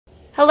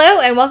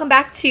Hello and welcome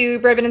back to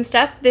Bourbon and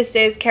Stuff. This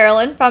is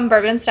Carolyn from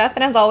Bourbon and Stuff,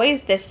 and as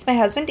always, this is my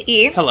husband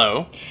E.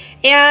 Hello.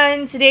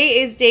 And today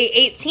is day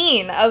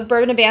 18 of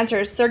Bourbon and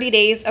Banter's 30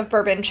 Days of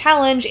Bourbon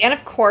Challenge, and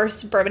of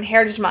course, Bourbon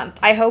Heritage Month.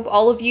 I hope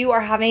all of you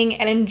are having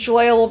an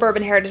enjoyable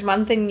Bourbon Heritage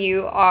Month and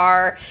you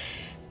are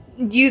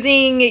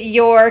using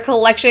your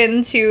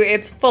collection to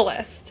its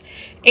fullest.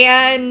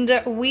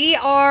 And we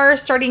are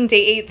starting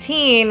day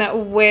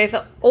 18 with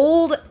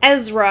Old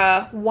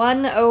Ezra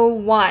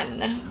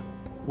 101.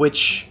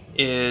 Which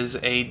is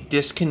a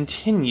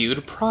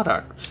discontinued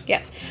product.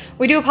 Yes.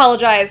 We do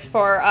apologize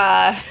for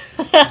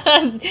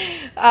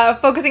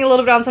focusing a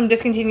little bit on some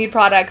discontinued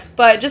products,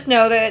 but just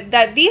know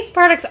that these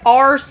products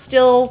are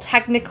still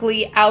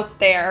technically out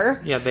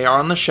there. Yeah, they are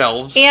on the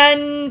shelves.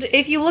 And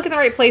if you look in the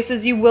right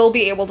places, you will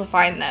be able to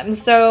find them.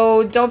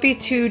 So don't be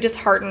too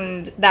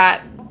disheartened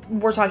that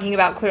we're talking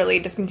about clearly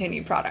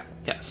discontinued products.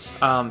 Yes.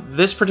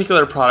 This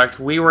particular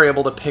product we were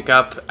able to pick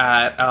up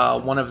at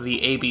one of the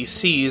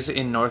ABCs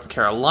in North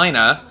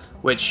Carolina,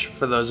 which,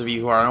 for those of you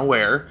who aren't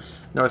aware,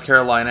 North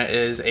Carolina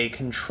is a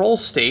control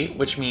state,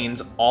 which means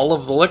all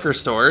of the liquor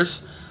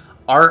stores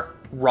are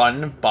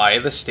run by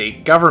the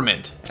state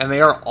government, and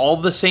they are all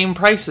the same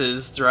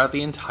prices throughout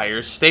the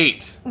entire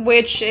state.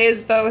 Which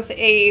is both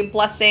a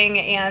blessing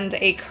and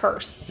a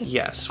curse.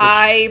 Yes.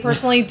 I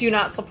personally do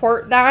not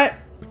support that.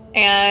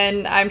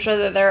 And I'm sure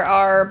that there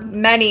are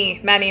many,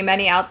 many,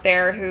 many out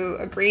there who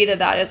agree that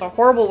that is a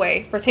horrible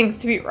way for things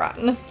to be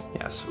run.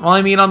 Yes. Well,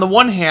 I mean, on the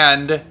one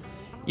hand,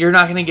 you're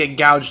not going to get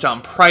gouged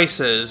on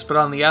prices, but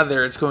on the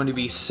other, it's going to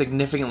be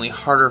significantly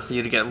harder for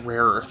you to get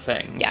rarer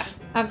things. Yeah,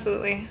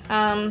 absolutely.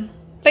 But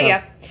so,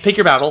 yeah. Pick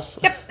your battles.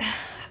 Yep.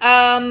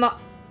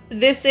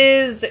 This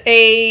is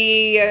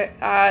a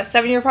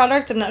 7-year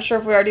product. I'm not sure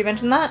if we already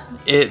mentioned that.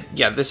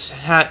 This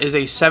is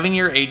a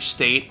 7-year age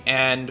state,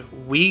 and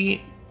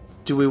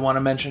do we want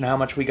to mention how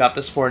much we got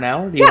this for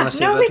now, or do you want to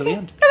save that to the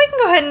end? No, we can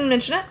go ahead and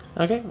mention it.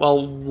 Okay.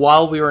 Well,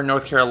 while we were in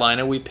North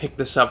Carolina, we picked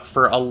this up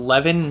for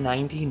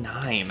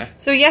 $11.99.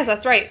 So yes,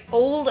 that's right.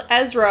 Old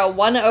Ezra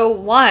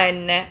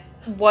 101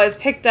 was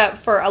picked up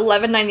for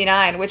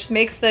 $11.99, which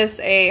makes this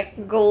a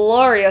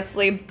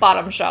gloriously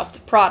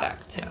bottom-shelved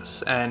product.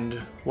 Yes, and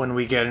when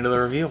we get into the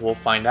review, we'll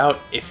find out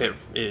if it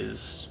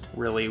is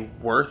really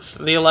worth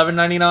the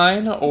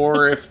 $11.99,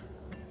 or if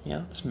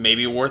it's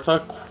maybe worth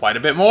quite a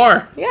bit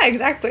more. Yeah,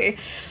 exactly.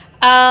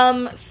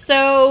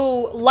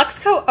 So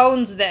Luxco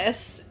owns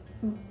this,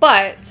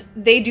 but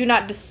they do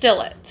not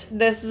distill it.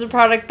 This is a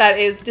product that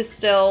is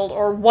distilled,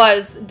 or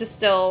was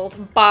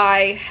distilled,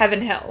 by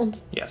Heaven Hill.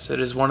 Yes,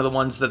 it is one of the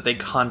ones that they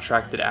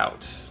contracted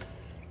out.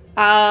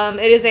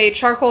 It is a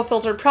charcoal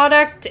filtered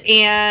product,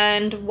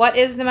 and what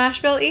is the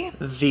mash bill, E?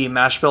 The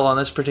mash bill on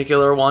this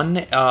particular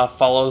one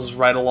follows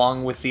right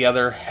along with the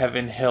other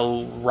Heaven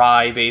Hill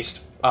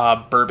rye-based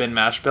bourbon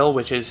mash bill,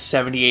 which is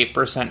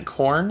 78%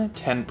 corn,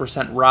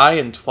 10% rye,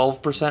 and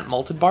 12%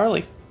 malted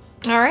barley.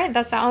 All right,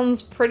 that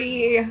sounds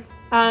pretty,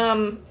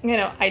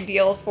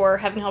 ideal for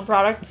Heaven Hill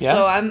products. Yeah.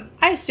 So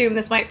I assume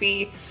this might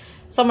be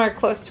somewhere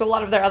close to a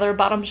lot of their other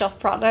bottom shelf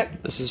products.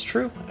 This is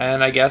true,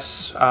 and I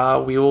guess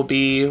we will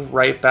be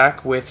right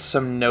back with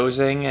some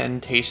nosing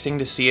and tasting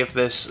to see if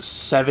this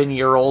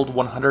 7-year-old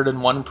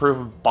 101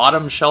 proof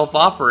bottom shelf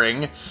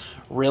offering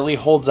really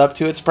holds up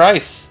to its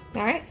price.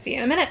 All right, see you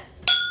in a minute.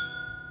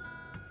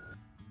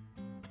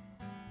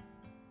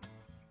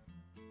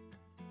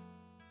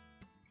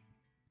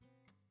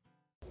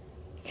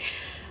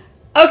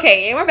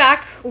 Okay, and we're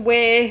back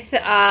with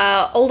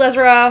Old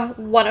Ezra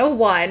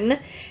 101.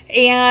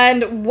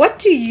 And what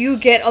do you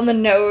get on the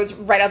nose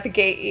right out the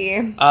gate,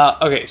 E?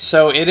 Okay,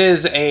 so it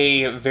is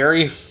a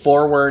very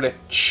forward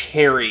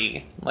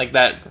cherry, like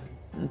that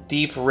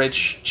deep,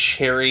 rich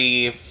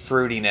cherry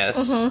fruitiness.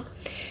 Mm-hmm.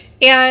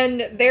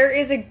 And there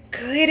is a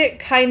good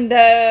kind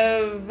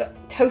of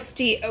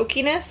toasty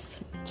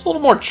oakiness. It's a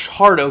little more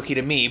charred oaky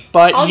to me,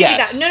 but I'll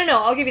yes. give you that.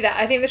 No, I'll give you that.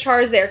 I think the char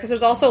is there because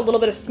there's also a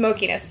little bit of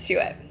smokiness to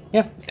it.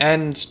 Yeah,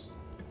 and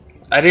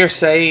I dare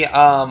say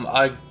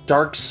a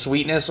dark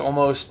sweetness,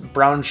 almost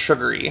brown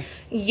sugary.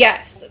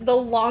 Yes, the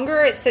longer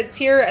it sits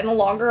here and the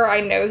longer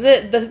I nose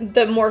it,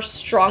 the more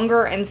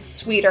stronger and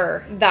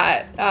sweeter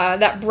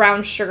that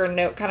brown sugar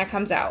note kind of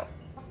comes out.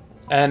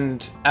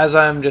 And as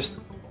I'm just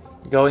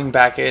going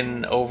back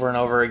in over and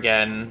over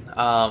again,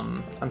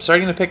 I'm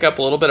starting to pick up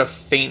a little bit of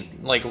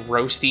faint, like,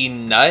 roasty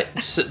nut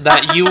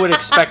that you would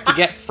expect to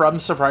get from,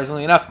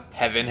 surprisingly enough,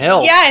 Heaven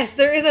Hill. Yes,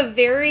 there is a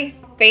very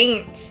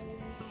faint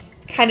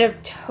kind of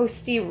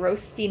toasty,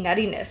 roasty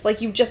nuttiness.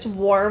 Like you've just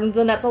warmed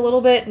the nuts a little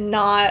bit,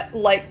 not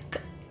like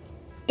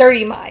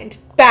dirty mind.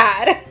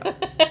 Bad.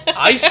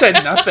 I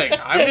said nothing.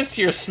 I'm just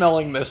here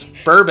smelling this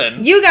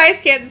bourbon. You guys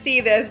can't see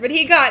this, but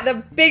he got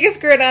the biggest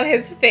grin on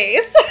his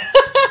face.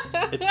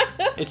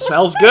 It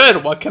smells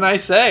good. What can I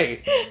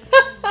say?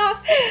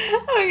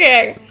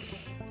 Okay.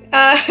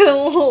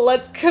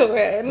 Let's go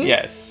in.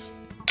 Yes.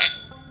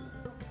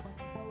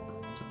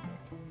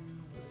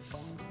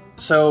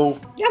 So,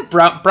 Yeah.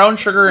 brown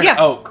sugar and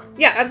oak.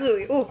 Yeah,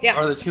 absolutely. Ooh, yeah.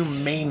 Are the two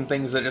main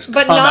things that just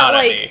But come not out at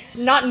like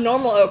me. not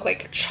normal oak,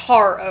 like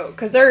char oak,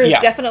 because there is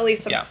Yeah. definitely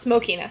some Yeah.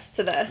 smokiness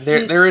to this.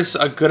 There is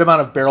a good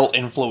amount of barrel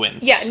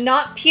influence. Yeah,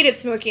 not peated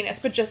smokiness,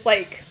 but just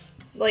like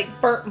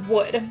burnt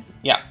wood.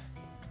 Yeah.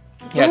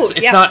 Yeah, Ooh,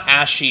 it's yeah. not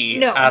ashy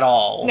No. at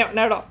all. No,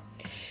 not at all.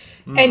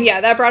 And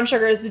yeah, that brown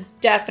sugar is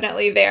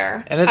definitely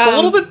there. And it's a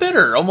little bit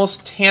bitter,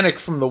 almost tannic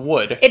from the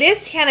wood. It is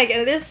tannic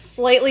and it is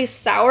slightly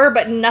sour,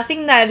 but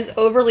nothing that is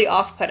overly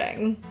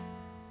off-putting.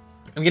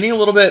 I'm getting a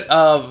little bit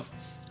of...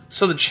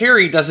 So the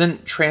cherry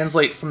doesn't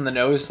translate from the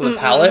nose to the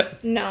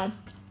palate, No.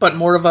 but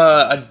more of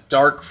a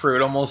dark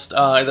fruit, almost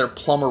either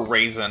plum or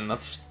raisin.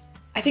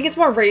 I think it's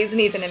more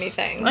raisiny than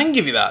anything. I can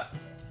give you that.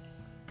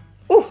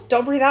 Ooh,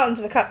 don't breathe out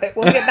into the cup. It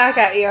will get back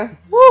at you.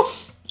 Woo!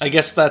 I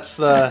guess that's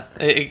the...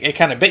 It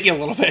kind of bit you a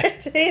little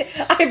bit.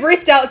 I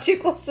breathed out too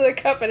close to the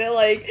cup and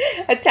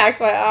it attacked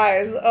my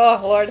eyes. Oh,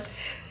 Lord.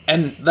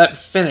 And that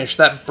finish,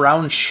 that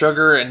brown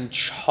sugar and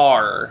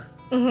char.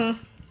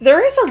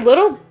 There is a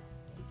little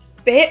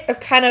bit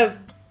of kind of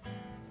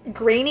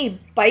grainy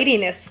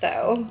bitiness,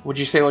 though. Would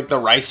you say like the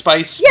rice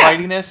spice Yeah.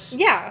 bitiness?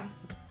 Yeah.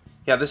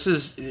 Yeah, this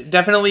is...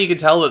 Definitely you can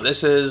tell that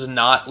this is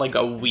not like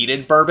a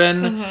wheated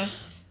bourbon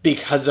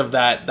because of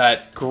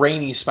that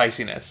grainy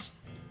spiciness.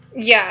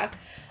 Yeah.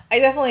 I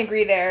definitely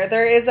agree there.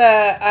 There is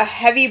a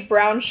heavy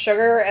brown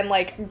sugar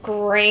and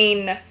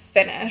grain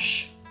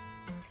finish.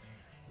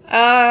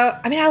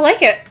 I mean, I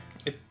like it.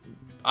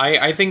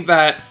 I think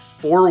that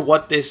for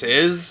what this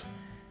is,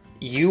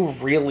 you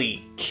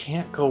really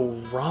can't go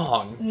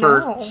wrong. For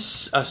No.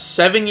 a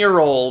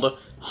 7-year-old,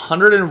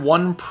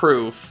 101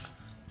 proof,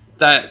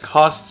 that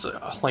costs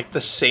like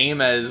the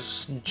same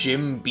as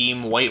Jim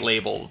Beam White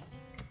Label.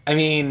 I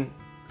mean,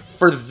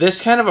 for this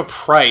kind of a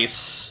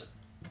price,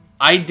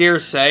 I dare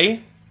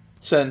say,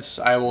 since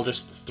I will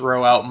just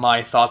throw out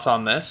my thoughts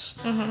on this,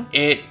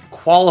 it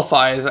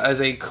qualifies as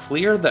a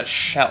clear the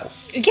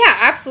shelf. Yeah,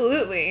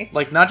 absolutely.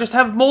 Like, not just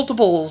have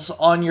multiples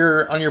on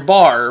your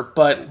bar,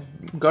 but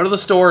go to the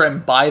store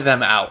and buy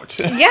them out.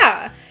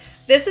 Yeah.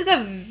 This is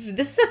a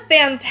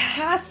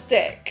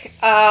fantastic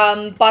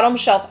bottom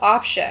shelf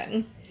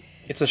option.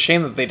 It's a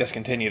shame that they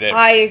discontinued it.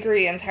 I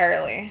agree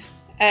entirely.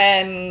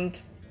 And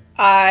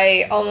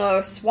I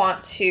almost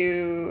want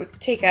to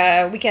take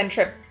a weekend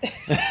trip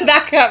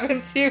back up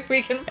and see if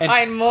we can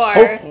find more.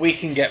 Hope we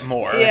can get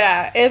more.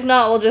 Yeah, if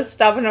not, we'll just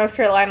stop in North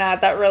Carolina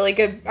at that really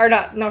good, or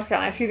not North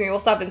Carolina, excuse me, we'll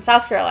stop in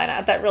South Carolina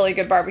at that really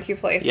good barbecue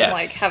place Yes.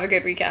 and have a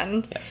good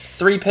weekend. Yes.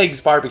 Three Pigs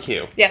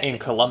Barbecue Yes. in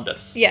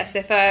Columbus. Yes,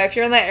 if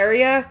you're in that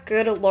area,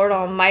 good Lord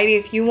Almighty,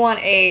 if you want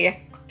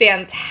a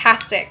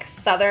fantastic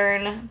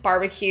Southern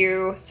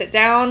barbecue sit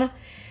down,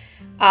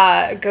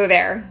 go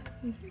there.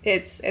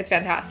 It's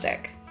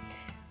fantastic.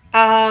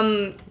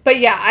 But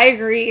yeah, I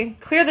agree.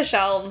 Clear the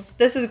shelves.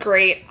 This is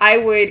great. I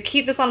would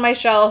keep this on my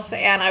shelf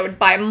and I would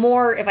buy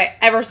more if I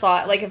ever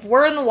saw it. Like if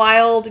we're in the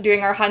wild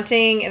doing our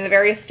hunting in the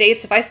various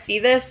states, if I see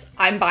this,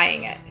 I'm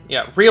buying it.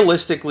 Yeah,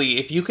 realistically,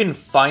 if you can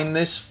find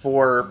this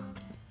for,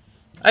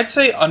 I'd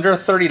say under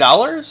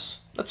 $30,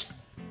 that's...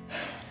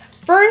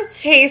 For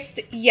taste,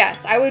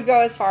 yes, I would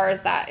go as far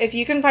as that. If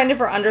you can find it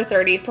for under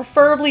 30,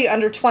 preferably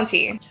under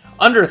 20.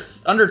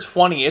 Under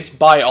 20, it's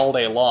buy all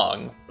day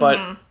long.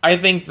 But I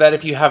think that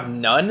if you have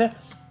none,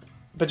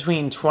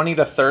 between 20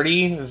 to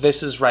 30,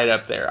 this is right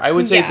up there. I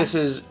would say Yeah. this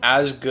is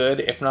as good,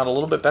 if not a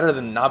little bit better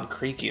than Knob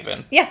Creek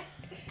even. Yeah.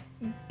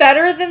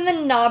 Better than the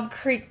Knob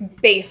Creek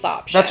base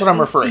option. That's what I'm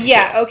referring to.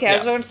 Yeah, okay, I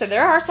was Yeah. about to say,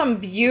 there are some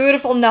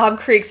beautiful Knob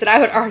Creeks that I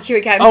would argue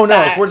against Oh no,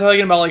 that. if we're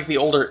talking about like the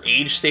older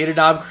age-stated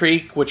Knob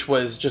Creek, which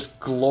was just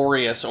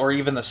glorious, or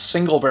even the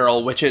single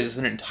barrel, which is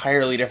an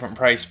entirely different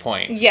price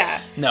point.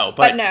 Yeah. No,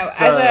 but no,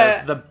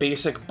 the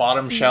basic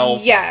bottom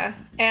shelf. Yeah,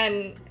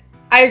 and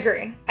I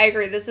agree.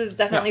 This is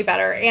definitely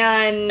better.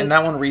 And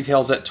that one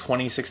retails at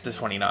 $26 to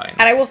 $29.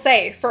 And I will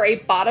say, for a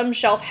bottom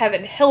shelf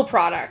Heaven Hill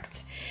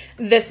product,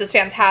 this is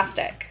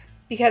fantastic.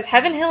 Because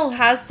Heaven Hill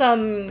has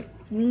some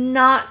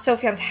not so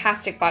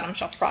fantastic bottom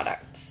shelf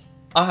products.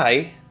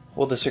 I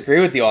will disagree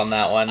with you on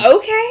that one.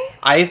 Okay.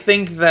 I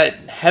think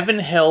that Heaven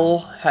Hill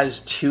has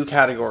two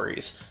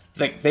categories.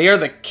 Like, they are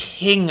the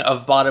king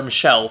of bottom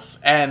shelf,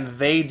 and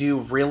they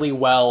do really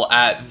well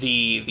at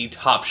the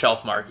top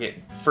shelf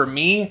market. For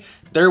me,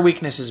 their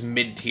weakness is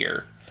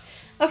mid-tier.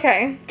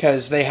 Okay.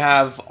 Because they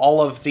have all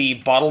of the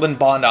bottled and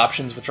bond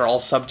options, which are all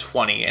sub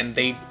 20, and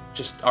they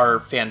just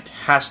are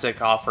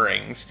fantastic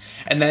offerings.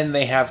 And then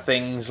they have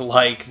things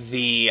like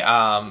the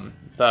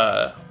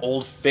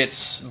Old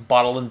Fitz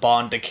Bottled and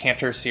Bond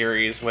Decanter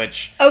series,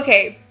 which...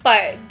 Okay,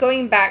 but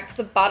going back to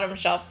the bottom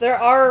shelf, there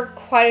are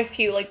quite a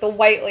few, like the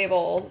white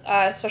label,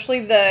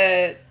 especially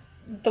the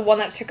one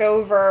that took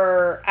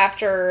over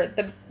after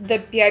the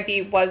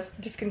BIB was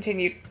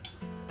discontinued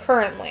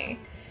currently.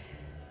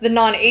 The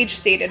non-age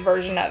stated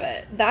version of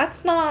it.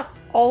 That's not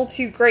all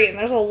too great, and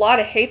there's a lot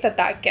of hate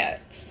that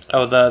gets.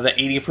 Oh, the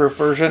 80 proof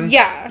version?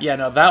 Yeah. Yeah,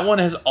 no, that one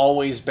has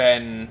always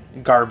been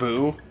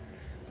Garbu.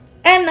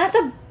 And that's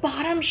a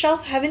bottom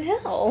shelf Heaven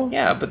Hill.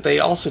 Yeah, but they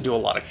also do a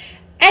lot of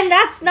And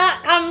that's not,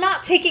 I'm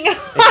not taking away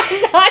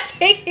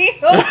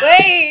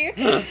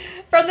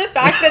from the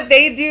fact that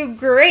they do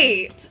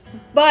great,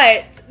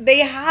 but they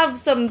have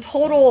some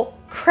total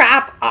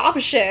crap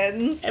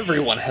options.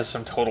 Everyone has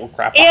some total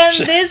crap and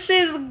options. This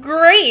is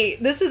great.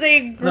 This is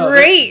a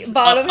great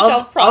bottom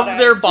shelf product. Of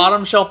their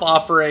bottom shelf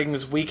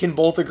offerings, we can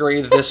both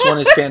agree that this one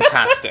is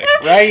fantastic,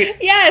 right?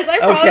 Yes, I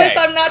promise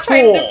I'm not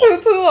trying to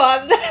poo-poo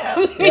on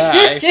them.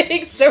 Yeah, You're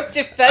getting so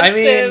defensive. I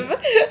mean,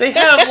 they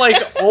have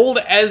like old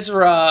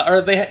Ezra,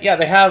 or they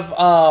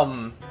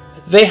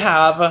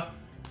have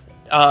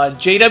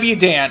J.W.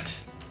 Dant.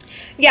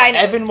 Yeah, I know.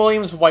 Evan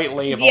Williams White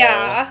Label.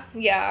 Yeah.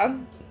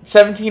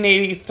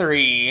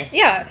 1783.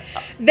 Yeah.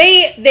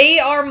 They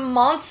are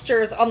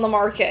monsters on the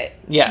market.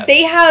 Yes.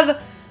 They have,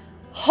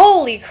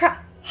 holy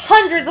crap,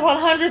 hundreds upon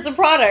hundreds of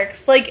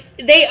products. Like,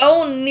 they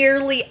own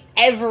nearly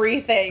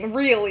everything,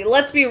 really.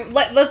 Let's be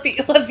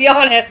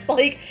honest.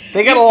 Like,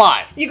 they got a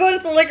lot. You go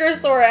into the liquor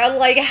store and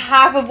like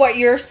half of what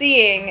you're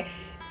seeing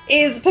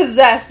is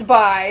possessed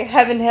by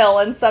Heaven Hill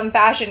in some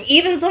fashion.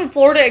 Even some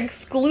Florida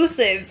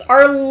exclusives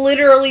are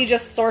literally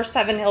just sourced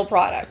Heaven Hill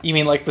products. You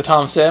mean like the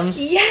Tom Sims?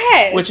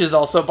 Yes! Which is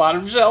also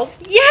bottom shelf?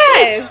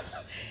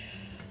 Yes!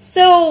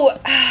 So...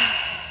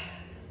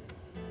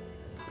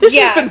 this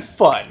has been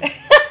fun.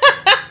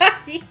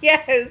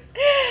 Yes.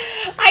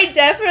 I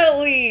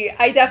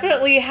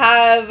definitely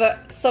have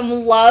some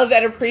love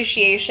and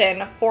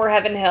appreciation for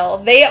Heaven Hill.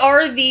 They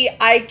are the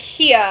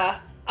IKEA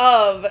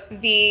of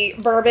the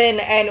bourbon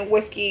and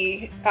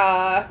whiskey,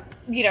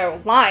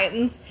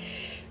 lines,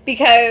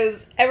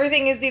 because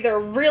everything is either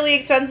really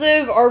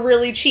expensive or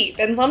really cheap,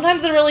 and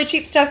sometimes the really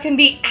cheap stuff can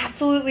be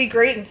absolutely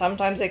great, and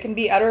sometimes it can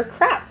be utter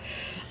crap.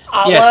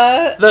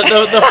 Yes, the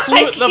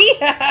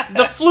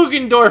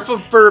Flugendorf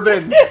of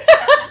bourbon.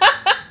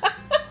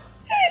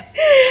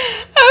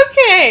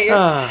 Okay,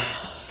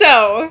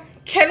 so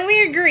can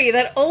we agree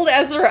that Old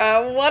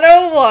Ezra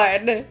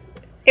 101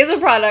 is a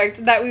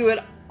product that we would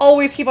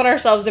always keep on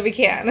ourselves if we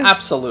can?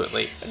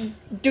 Absolutely.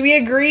 Do we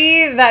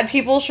agree that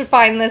people should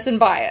find this and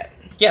buy it?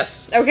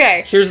 Yes.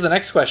 Okay. Here's the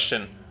next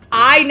question.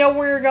 I know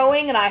where you're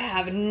going, and I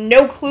have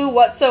no clue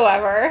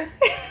whatsoever.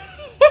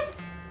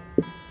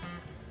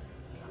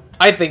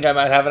 I think I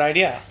might have an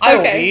idea. I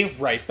will be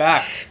right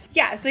back.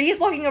 Yeah, so he's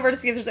walking over to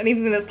see if there's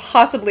anything that's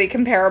possibly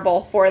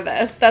comparable for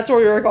this. That's where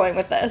we were going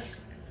with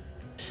this.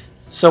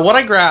 So what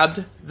I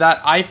grabbed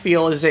that I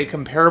feel is a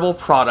comparable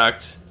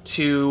product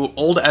to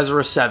Old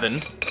Ezra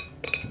 7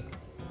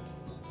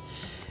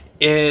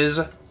 is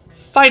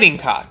Fighting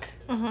Cock.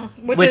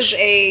 Mm-hmm. Which is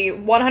a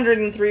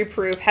 103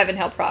 proof Heaven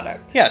Hill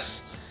product.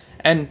 Yes.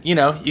 And,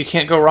 you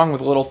can't go wrong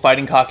with a little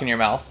Fighting Cock in your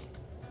mouth.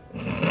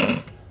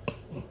 I'm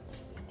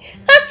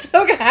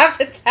still gonna have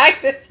to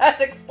tag this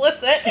as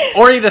explicit.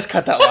 Or you just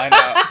cut that line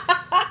out.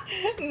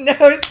 No,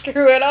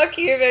 screw it. I'll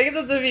keep it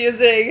because it's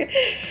amusing.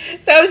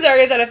 So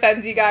sorry if that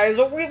offends you guys,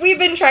 but we've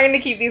been trying to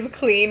keep these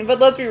clean, but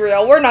let's be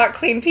real, we're not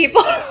clean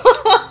people.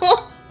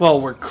 Well,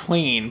 we're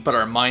clean, but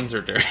our minds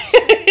are dirty.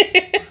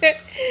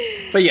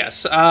 But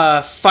yes,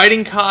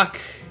 Fighting Cock,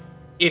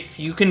 if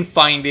you can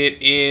find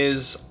it,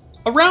 is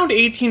around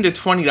 $18 to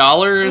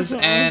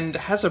 $20 and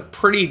has a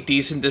pretty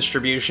decent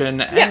distribution.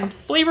 Yeah. And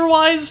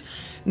flavor-wise,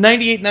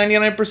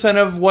 99%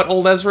 of what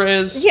Old Ezra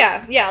is.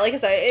 Yeah, like I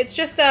said, it's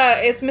just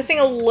it's missing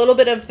a little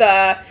bit of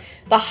the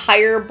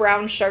higher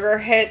brown sugar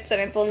hits, and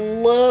it's a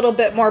little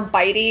bit more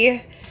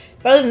bitey.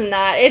 But other than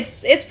that,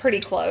 it's pretty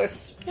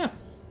close. Yeah.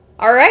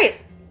 All right.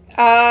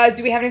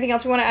 Do we have anything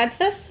else we want to add to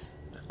this?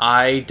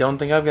 I don't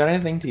think I've got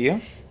anything to you.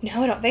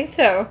 No, I don't think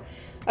so.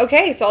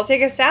 Okay, so I'll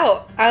take us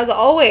out. As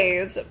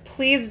always,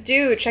 please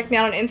do check me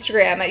out on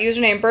Instagram at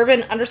username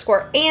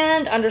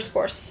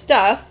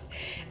bourbon_and_stuff.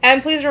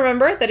 And please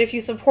remember that if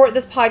you support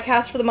this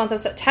podcast for the month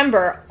of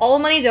September, all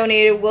money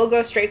donated will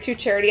go straight to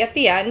charity at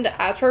the end,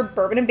 as per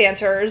Bourbon and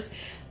Banter's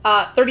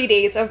 30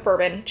 Days of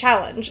Bourbon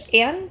Challenge.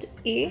 And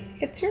E,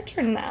 it's your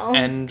turn now.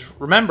 And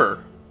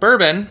remember,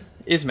 bourbon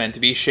is meant to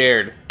be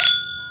shared.